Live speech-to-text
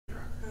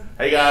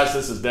Hey guys,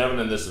 this is Devin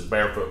and this is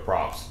Barefoot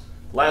Props.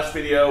 Last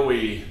video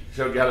we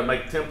showed you how to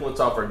make templates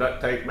off our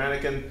duct tape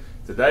mannequin.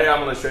 Today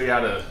I'm going to show you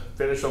how to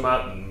finish them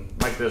up and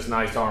make this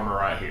nice armor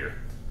right here.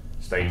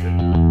 Stay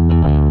tuned.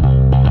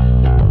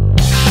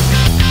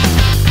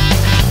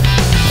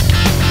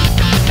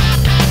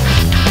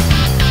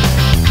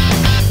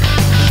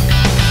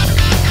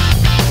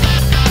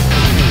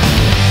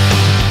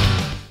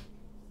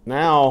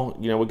 Now,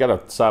 we got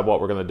to decide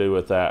what we're going to do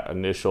with that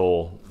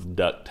initial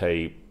duct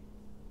tape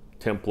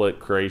template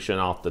creation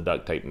off the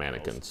duct tape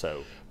mannequin.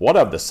 So what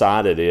I've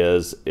decided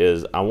is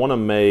I want to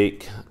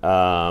make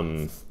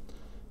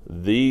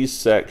these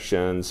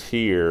sections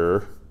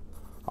here,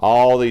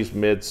 all these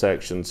mid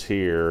sections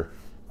here,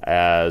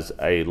 as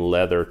a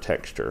leather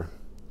texture.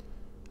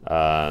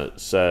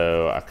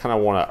 So I kind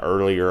of want an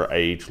earlier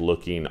age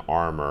looking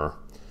armor.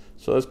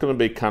 So it's going to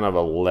be kind of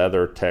a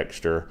leather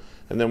texture,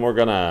 and then we're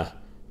going to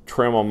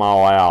trim them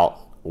all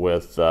out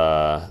with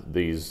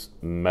these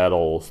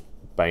metal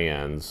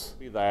bands.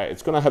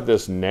 It's going to have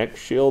this neck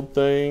shield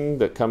thing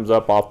that comes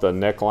up off the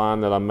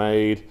neckline that I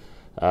made.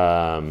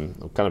 I'm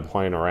kind of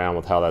playing around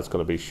with how that's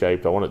going to be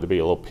shaped. I want it to be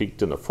a little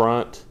peaked in the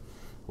front,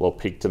 a little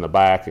peaked in the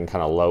back, and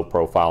kind of low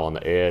profile on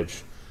the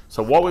edge.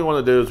 So what we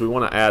want to do is we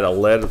want to add a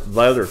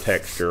leather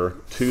texture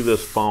to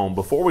this foam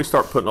before we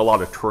start putting a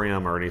lot of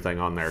trim or anything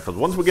on there, because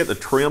once we get the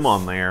trim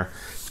on there,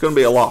 it's going to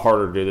be a lot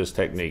harder to do this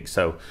technique.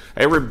 So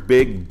every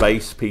big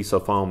base piece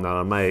of foam that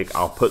I make,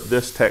 I'll put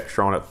this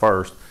texture on it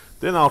first,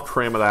 then I'll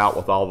trim it out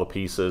with all the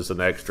pieces and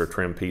the extra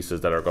trim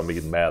pieces that are going to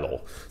be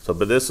metal. So,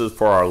 but this is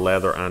for our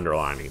leather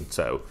underlining.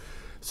 So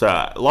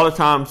a lot of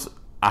times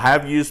I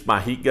have used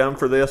my heat gun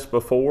for this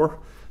before,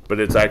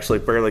 but it's actually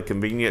fairly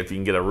convenient if you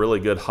can get a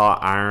really good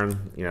hot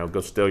iron.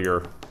 Go steal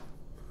your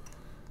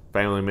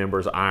family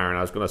member's iron.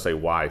 I was going to say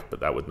wife,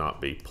 but that would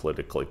not be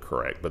politically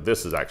correct. But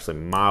this is actually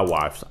my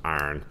wife's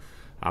iron.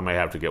 I may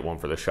have to get one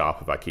for the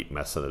shop if I keep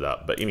messing it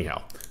up. But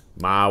anyhow,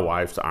 my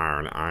wife's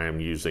iron I am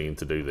using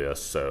to do this,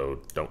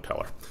 so don't tell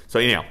her. So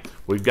anyhow,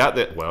 we've got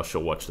that. Well,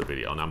 she'll watch the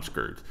video and I'm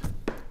screwed.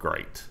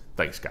 Great.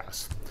 Thanks,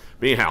 guys.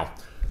 But anyhow,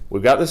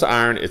 we've got this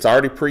iron. It's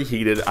already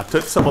preheated. I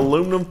took some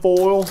aluminum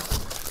foil,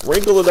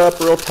 wrinkled it up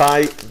real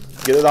tight,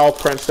 get it all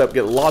crunched up,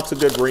 get lots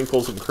of good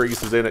wrinkles and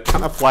creases in it,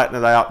 kind of flatten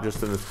it out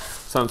just in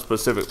some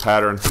specific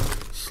pattern.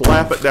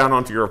 Slap it down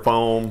onto your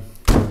foam,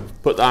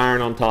 put the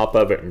iron on top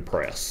of it, and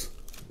press.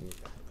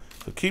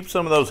 So keep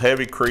some of those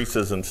heavy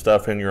creases and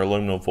stuff in your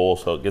aluminum foil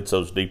so it gets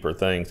those deeper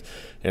things.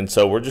 And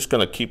so we're just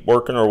going to keep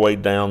working our way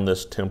down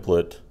this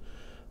template,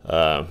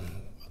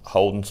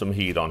 holding some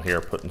heat on here,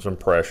 putting some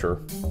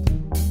pressure.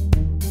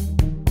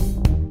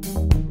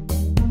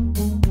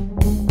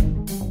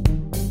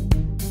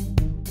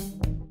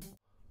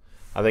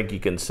 I think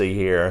you can see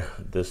here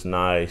this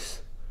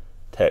nice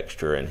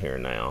texture in here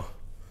now.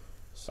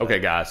 Okay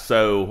guys,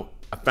 so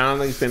I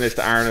finally finished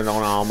ironing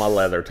on all my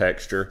leather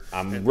texture.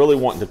 I'm really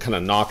wanting to kind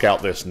of knock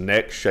out this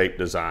neck shape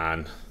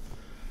design,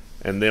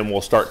 and then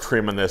we'll start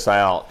trimming this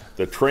out.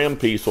 The trim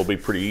piece will be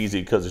pretty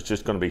easy because it's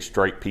just going to be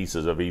straight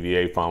pieces of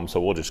EVA foam, so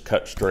we'll just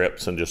cut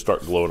strips and just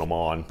start gluing them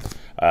on.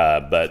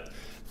 But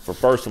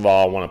first of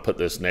all, I want to put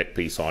this neck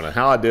piece on. And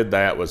how I did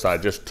that was I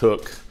just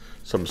took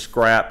some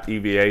scrap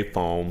EVA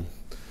foam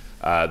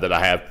that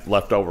I have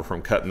left over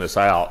from cutting this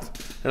out,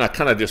 and I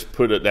kind of just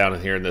put it down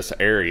in here in this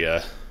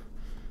area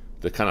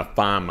to kind of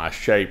find my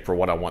shape for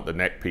what I want the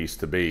neck piece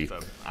to be. So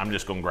I'm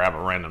just gonna grab a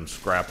random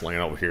scrap laying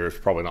over here. It's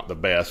probably not the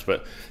best,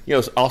 but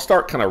I'll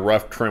start kind of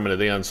rough trimming it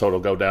in so it'll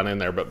go down in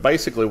there. But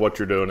basically what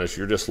you're doing is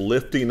you're just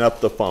lifting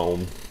up the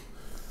foam,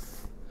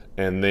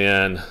 and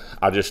then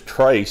I just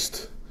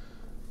traced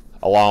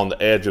along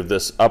the edge of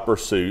this upper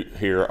suit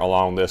here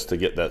along this to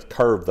get that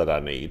curve that I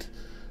need.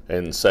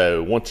 And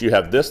so once you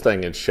have this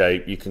thing in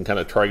shape, you can kind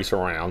of trace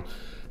around,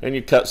 and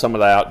you cut some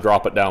of that out,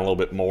 drop it down a little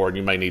bit more, and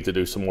you may need to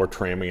do some more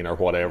trimming or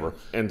whatever.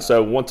 And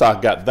so once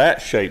I got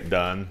that shape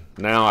done,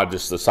 now I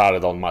just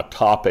decided on my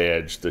top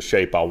edge the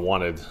shape I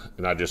wanted,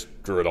 and I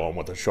just drew it on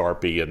with a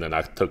Sharpie, and then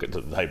I took it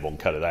to the table and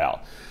cut it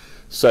out.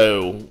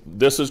 So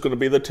this is going to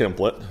be the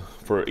template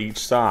for each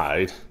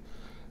side,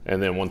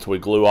 and then once we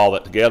glue all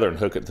that together and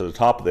hook it to the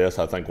top of this,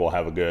 I think we'll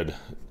have a good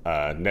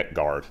neck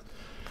guard.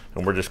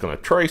 And we're just going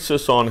to trace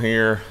this on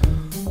here.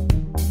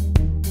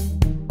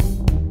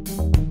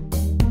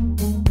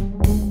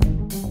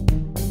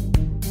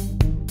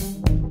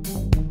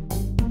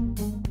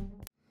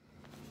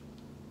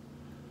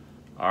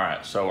 All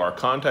right, so our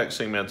contact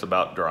cement's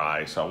about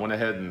dry, so I went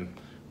ahead and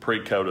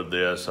pre-coated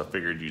this. I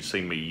figured you'd see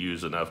me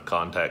use enough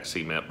contact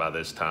cement by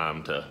this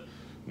time to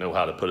know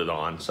how to put it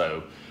on.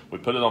 So we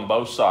put it on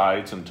both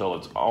sides until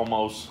it's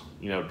almost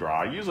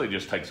dry. Usually it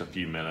just takes a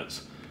few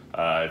minutes.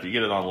 If you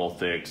get it on a little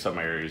thick, some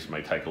areas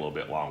may take a little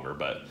bit longer,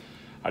 but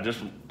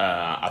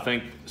I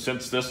think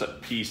since this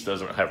piece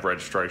doesn't have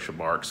registration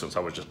marks, since I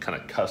was just kind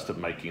of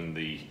custom making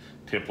the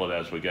template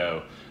as we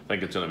go, I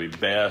think it's going to be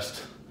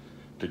best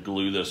to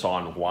glue this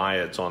on while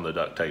it's on the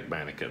duct tape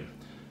mannequin.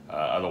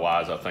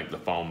 Otherwise, I think the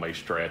foam may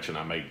stretch and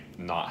I may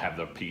not have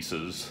the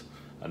pieces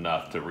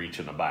enough to reach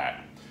in the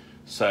back.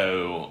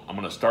 So I'm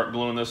gonna start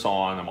gluing this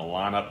on. I'm gonna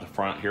line up the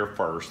front here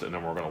first, and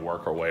then we're gonna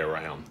work our way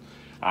around.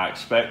 I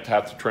expect to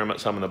have to trim it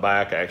some in the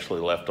back. I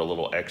actually left a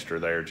little extra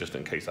there just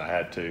in case I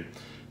had to.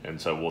 And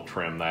so we'll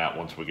trim that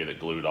once we get it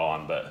glued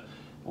on. But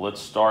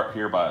let's start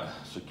here by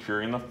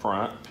securing the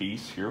front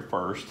piece here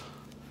first.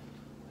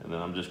 And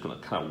then I'm just gonna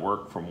kind of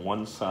work from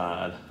one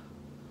side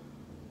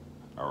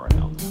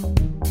around.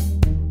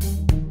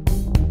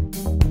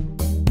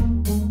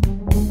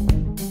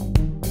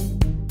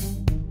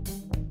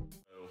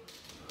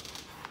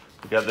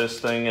 Got this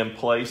thing in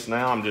place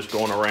now. I'm just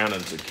going around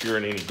and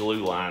securing any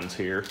glue lines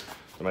here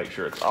to make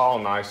sure it's all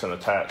nice and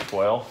attached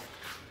well.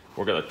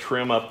 We're gonna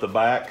trim up the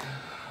back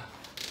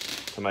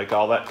to make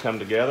all that come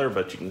together,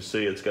 but you can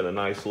see it's got a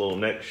nice little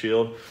neck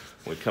shield.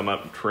 When we come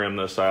up and trim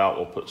this out,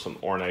 we'll put some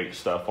ornate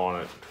stuff on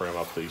it, trim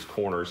up these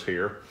corners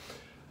here.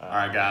 All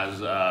right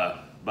guys,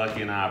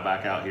 Bucky and I are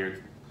back out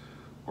here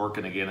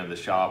working again in the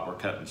shop. We're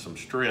cutting some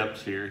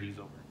strips here. He's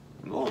over.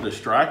 I'm a little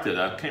distracted.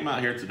 I came out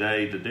here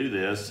today to do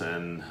this,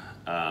 and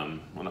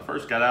when I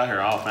first got out here,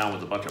 all I found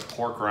was a bunch of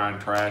pork rind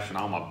trash, and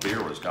all my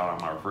beer was gone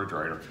on my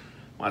refrigerator.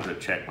 I wanted to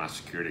check my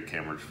security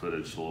cameras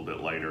footage a little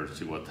bit later and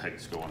see what the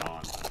heck's going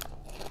on.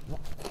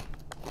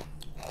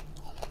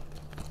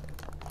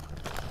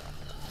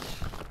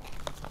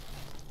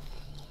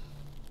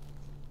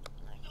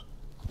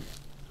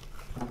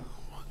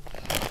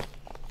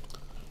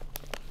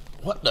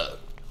 What the?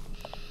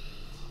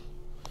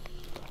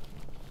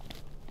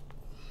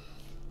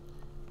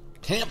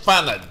 Can't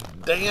find the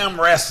damn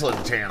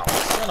wrestling channel.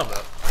 Son of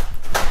a...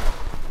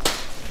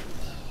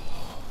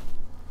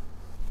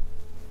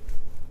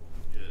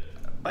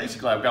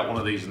 Basically, I've got one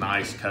of these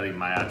nice cutting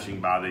mats. You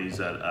can buy these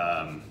at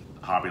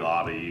Hobby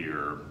Lobby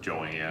or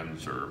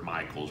Joann's or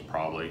Michael's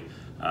probably.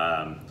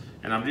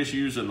 And I'm just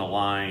using the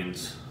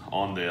lines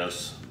on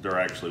this. They're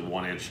actually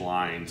 1-inch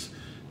lines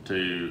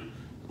to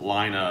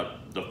line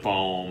up the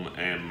foam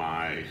and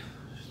my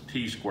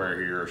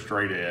T-square here,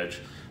 straight edge,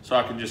 so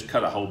I can just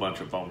cut a whole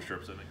bunch of foam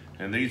strips in it.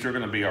 And these are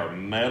going to be our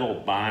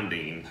metal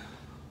binding,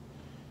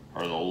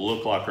 or they'll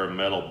look like our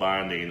metal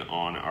binding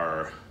on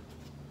our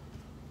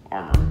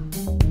armor.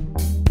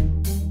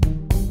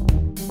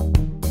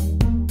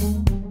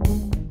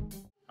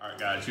 All right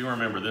guys, you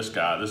remember this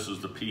guy. This is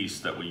the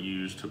piece that we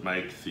used to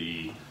make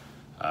the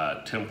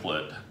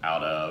template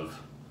out of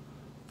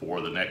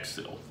for the neck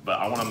seal. But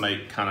I want to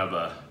make kind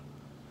of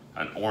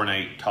an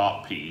ornate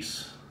top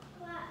piece.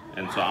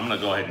 And so I'm going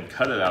to go ahead and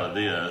cut it out of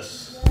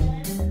this.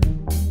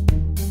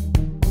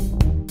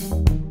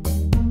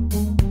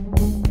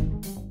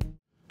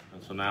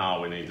 So now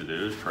all we need to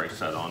do is trace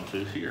that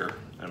onto here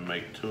and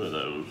make 2 of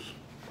those.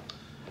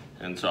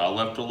 And so I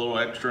left a little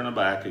extra in the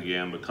back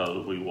again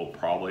because we will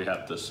probably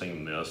have to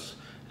seam this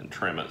and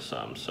trim it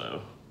some.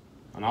 So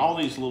on all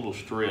these little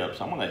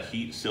strips, I'm gonna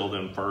heat seal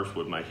them first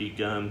with my heat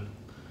gun.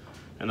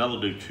 And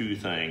that'll do 2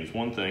 things.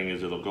 One thing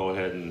is it'll go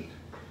ahead and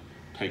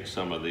take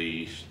some of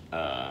the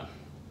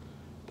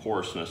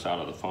porousness out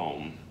of the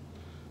foam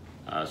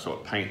so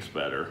it paints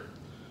better.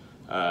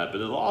 But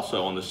it'll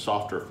also, on this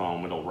softer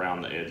foam, it'll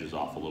round the edges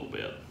off a little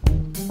bit.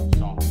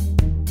 Soft.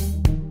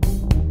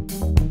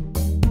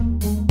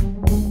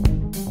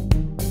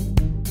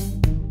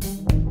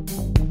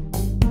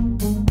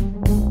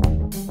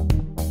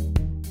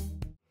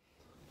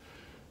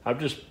 I've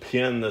just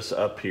pinned this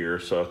up here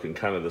so I can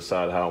kind of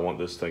decide how I want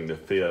this thing to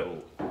fit.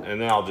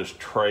 And then I'll just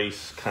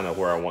trace kind of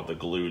where I want the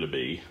glue to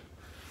be.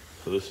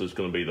 So this is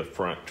going to be the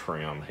front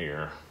trim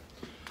here.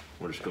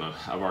 We're just gonna,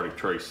 I've already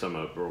traced some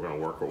of it, but we're gonna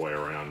work our way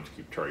around to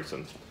keep tracing.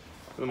 And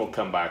then we'll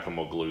come back and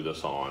we'll glue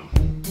this on.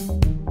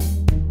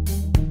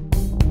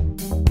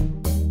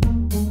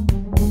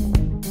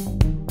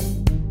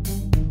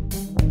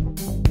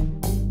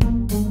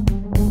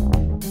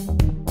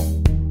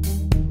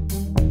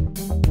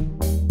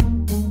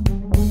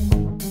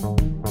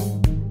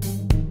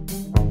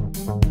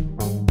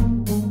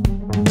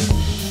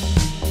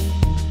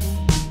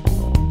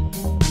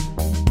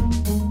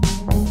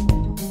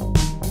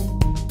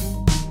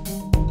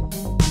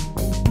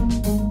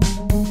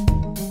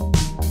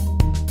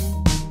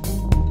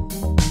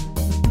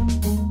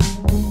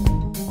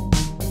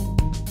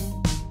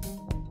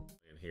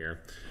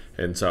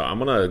 And so I'm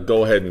gonna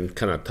go ahead and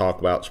kind of talk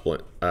about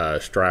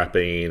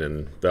strapping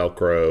and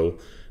Velcro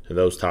and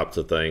those types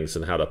of things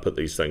and how to put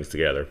these things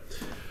together.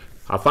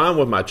 I find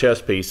with my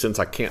chest piece, since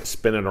I can't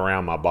spin it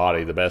around my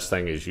body, the best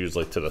thing is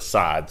usually to the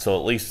side. So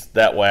at least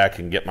that way I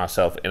can get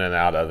myself in and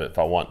out of it if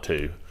I want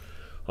to.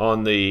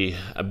 On the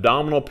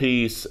abdominal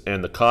piece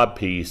and the cod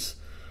piece,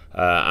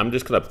 I'm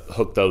just gonna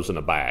hook those in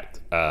the back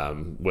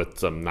with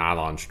some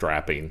nylon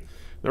strapping.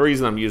 The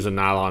reason I'm using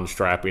nylon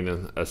strapping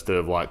instead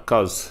of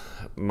because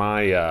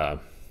my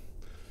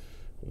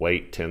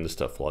weight tends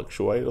to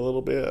fluctuate a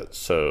little bit,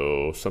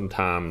 so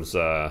sometimes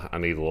I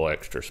need a little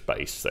extra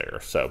space there.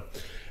 So,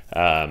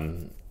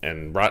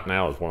 and right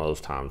now is one of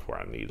those times where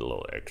I need a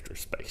little extra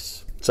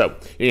space. So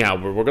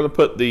anyhow, we're going to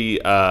put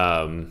the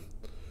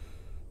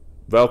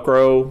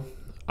Velcro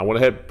I went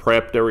ahead and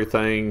prepped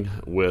everything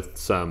with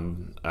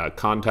some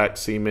contact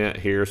cement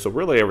here. So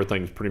really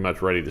everything's pretty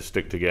much ready to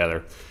stick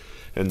together.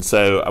 And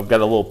so I've got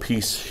a little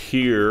piece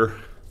here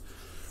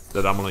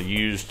that I'm going to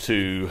use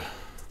to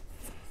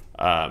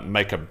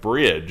make a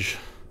bridge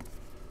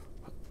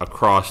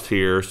across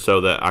here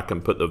so that I can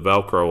put the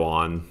Velcro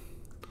on,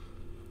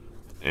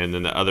 and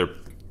then the other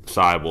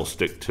side will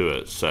stick to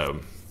it.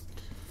 So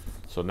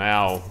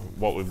now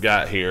what we've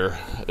got here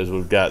is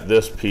we've got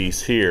this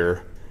piece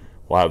here.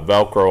 We'll have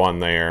Velcro on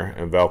there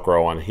and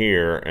Velcro on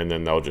here, and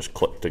then they'll just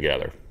clip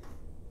together.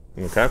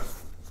 Okay?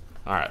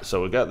 All right,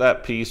 so we got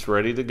that piece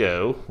ready to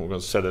go. We're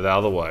gonna set it out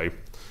of the way,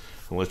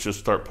 and let's just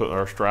start putting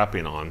our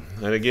strapping on.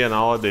 And again,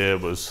 all I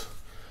did was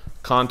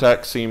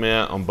contact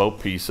cement on both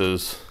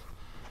pieces.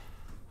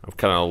 I've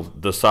kind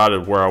of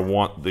decided where I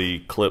want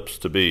the clips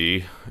to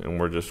be, and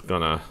we're just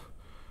gonna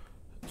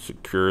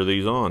secure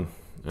these on,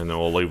 and then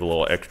we'll leave a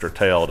little extra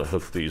tail to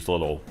hook these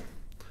little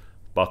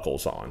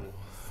buckles on.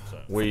 So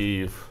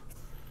we've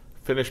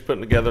finished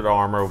putting together the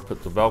armor. We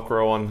put the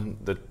Velcro on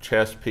the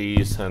chest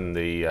piece, and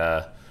we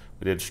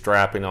did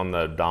strapping on the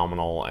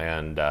abdominal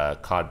and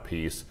cod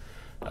piece.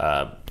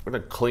 We're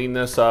gonna clean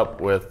this up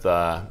with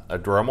a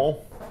Dremel,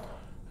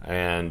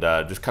 and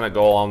just kind of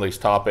go along these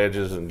top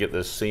edges and get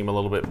this seam a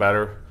little bit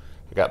better.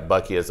 I got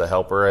Bucky as a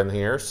helper in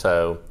here,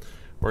 so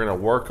we're gonna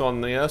work on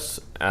this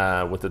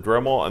with the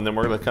Dremel, and then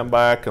we're gonna come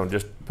back and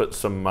just put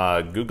some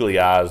Googly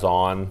Eyes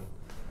on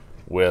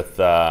with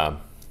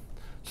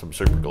some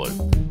super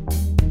glue.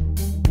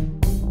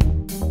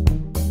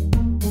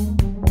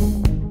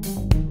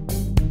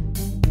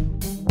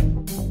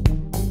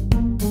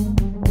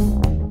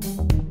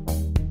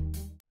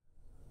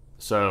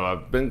 So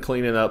I've been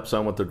cleaning up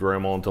some with the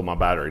Dremel until my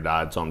battery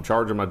died, so I'm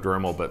charging my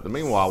Dremel, but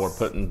meanwhile we're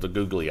putting the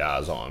Googly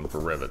Eyes on for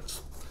rivets.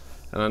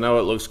 And I know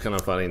it looks kind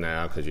of funny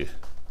now because you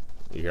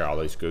hear all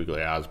these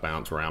Googly Eyes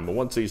bounce around, but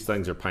once these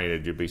things are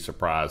painted, you'd be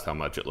surprised how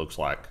much it looks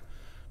like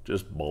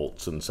just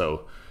bolts. And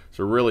so it's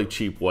a really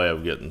cheap way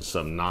of getting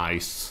some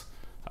nice,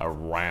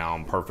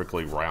 round,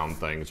 perfectly round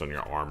things on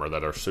your armor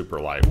that are super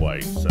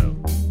lightweight. So.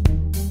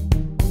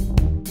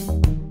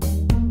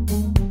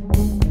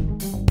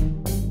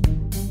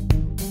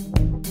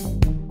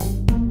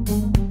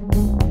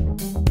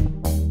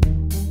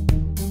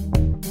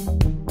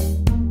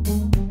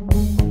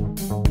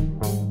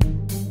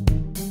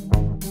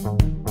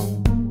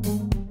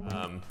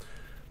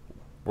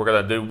 We're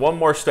gonna do one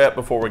more step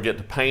before we get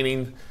to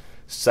painting.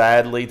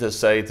 Sadly to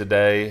say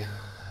today,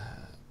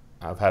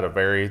 I've had a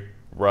very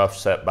rough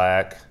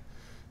setback,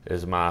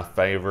 is my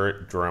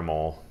favorite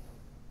Dremel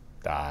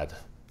died.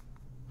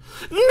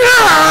 No!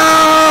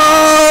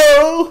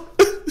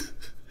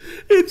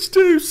 It's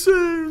too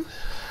soon.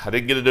 I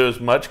didn't get to do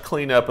as much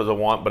cleanup as I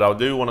want, but I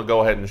do want to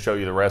go ahead and show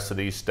you the rest of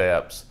these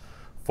steps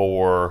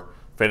for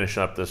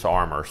finishing up this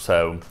armor.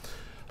 So,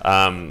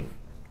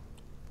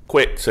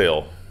 Quick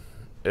Seal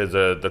is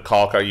the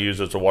caulk I use.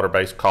 Is a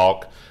water-based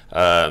caulk.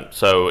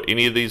 So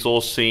any of these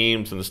little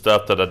seams and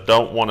stuff that I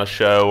don't want to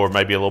show, or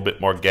maybe a little bit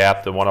more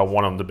gap than what I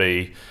want them to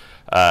be,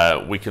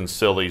 we can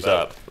seal these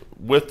up.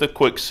 With the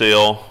Quick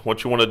Seal,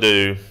 what you want to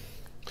do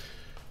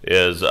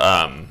is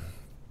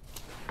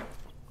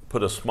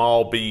put a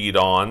small bead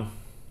on,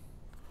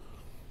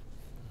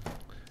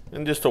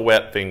 and just a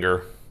wet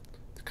finger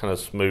to kind of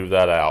smooth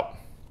that out.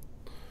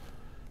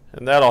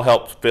 And that'll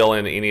help fill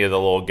in any of the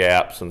little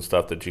gaps and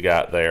stuff that you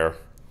got there,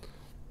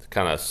 to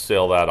kind of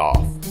seal that off.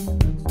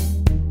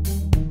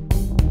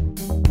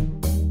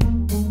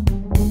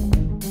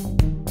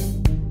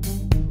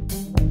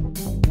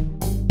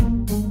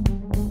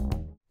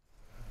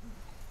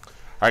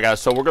 All right,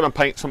 guys, so we're gonna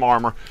paint some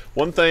armor.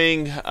 One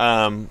thing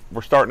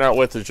we're starting out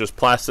with is just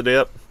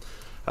Plastidip.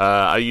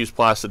 I use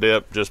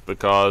Plastidip just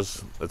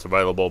because it's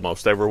available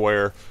most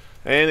everywhere,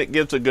 and it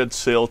gives a good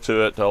seal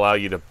to it to allow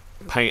you to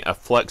paint a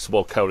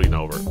flexible coating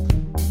over it.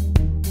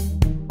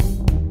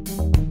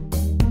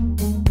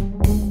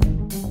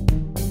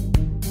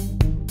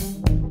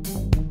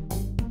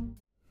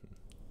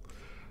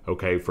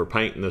 Okay, for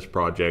painting this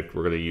project,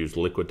 we're going to use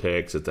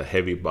Liquitex. It's a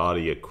heavy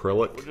body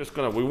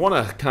acrylic. We want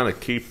to kind of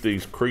keep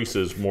these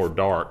creases more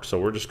dark, so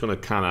we're just going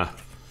to kind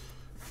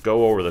of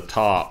go over the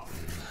top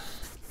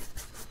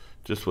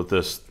just with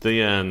this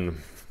thin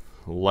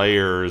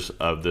layers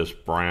of this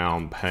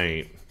brown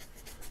paint.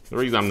 The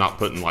reason I'm not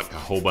putting like a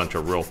whole bunch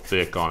of real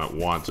thick on at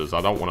once is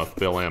I don't want to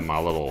fill in my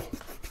little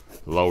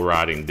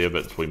low-riding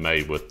divots we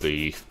made with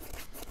the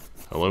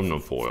aluminum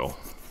foil.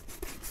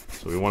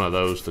 So we wanted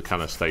those to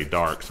kind of stay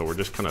dark, so we're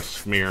just kind of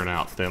smearing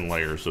out thin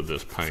layers of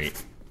this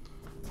paint.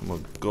 I'm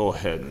going to go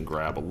ahead and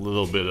grab a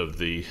little bit of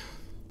the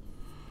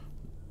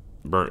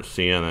burnt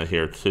sienna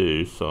here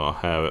too, so I'll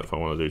have it if I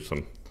want to do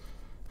some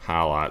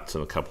highlights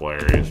in a couple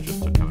areas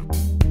just to kind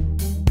of...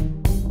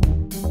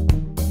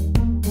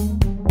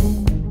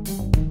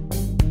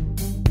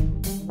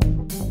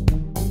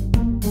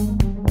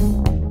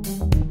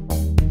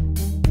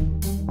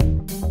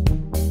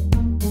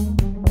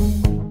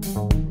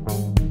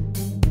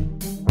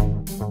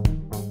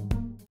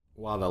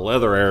 While the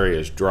leather area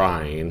is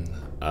drying,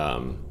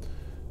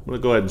 I'm gonna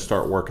go ahead and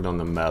start working on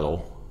the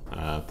metal.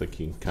 I think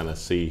you can kind of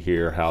see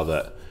here how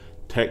that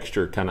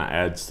texture kind of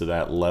adds to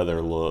that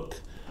leather look.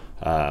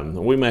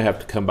 We may have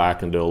to come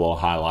back and do a little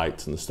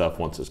highlights and stuff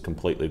once it's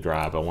completely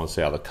dry, but I want to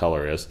see how the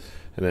color is,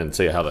 and then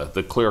see how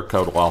the clear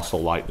coat will also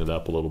lighten it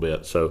up a little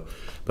bit. So,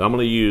 but I'm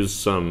going to use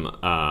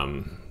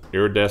some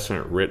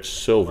iridescent rich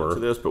silver for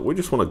this, but we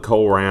just want to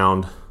go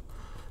around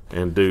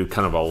and do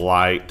kind of a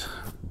light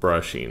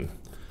brushing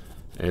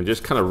and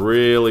just kind of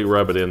really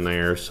rub it in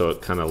there so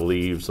it kind of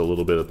leaves a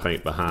little bit of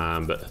paint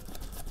behind.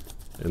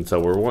 And so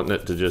we're wanting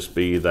it to just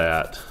be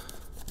that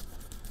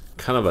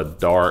kind of a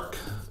dark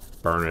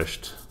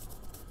burnished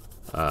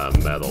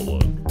metal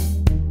look.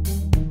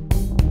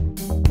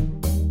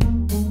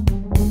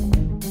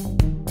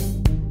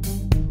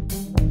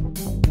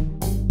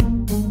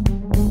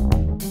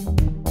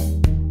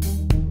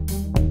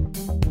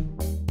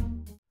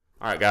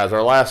 All right, guys,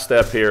 our last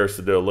step here is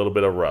to do a little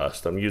bit of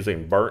rust. I'm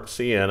using burnt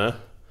sienna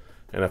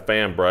and a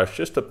fan brush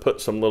just to put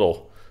some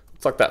little,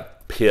 it's like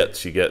that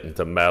pits you get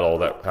into metal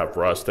that have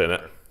rust in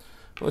it.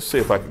 Let's see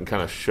if I can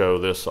kind of show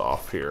this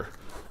off here.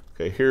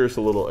 Okay, here's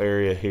a little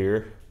area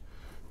here.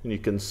 And you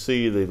can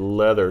see the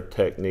leather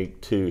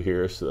technique too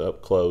here, so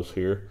up close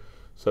here.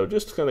 So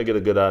just kind of get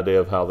a good idea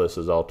of how this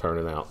is all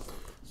turning out.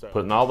 So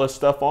putting all this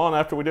stuff on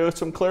after we do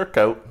some clear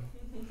coat.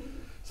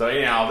 So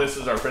anyhow, this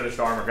is our finished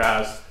armor,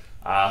 guys.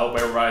 I hope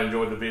everybody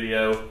enjoyed the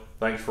video.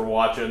 Thanks for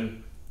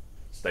watching.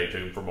 Stay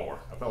tuned for more.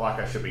 I feel like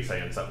I should be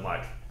saying something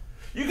like,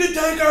 you can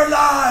take our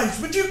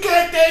lives, but you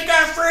can't take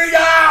our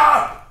freedom!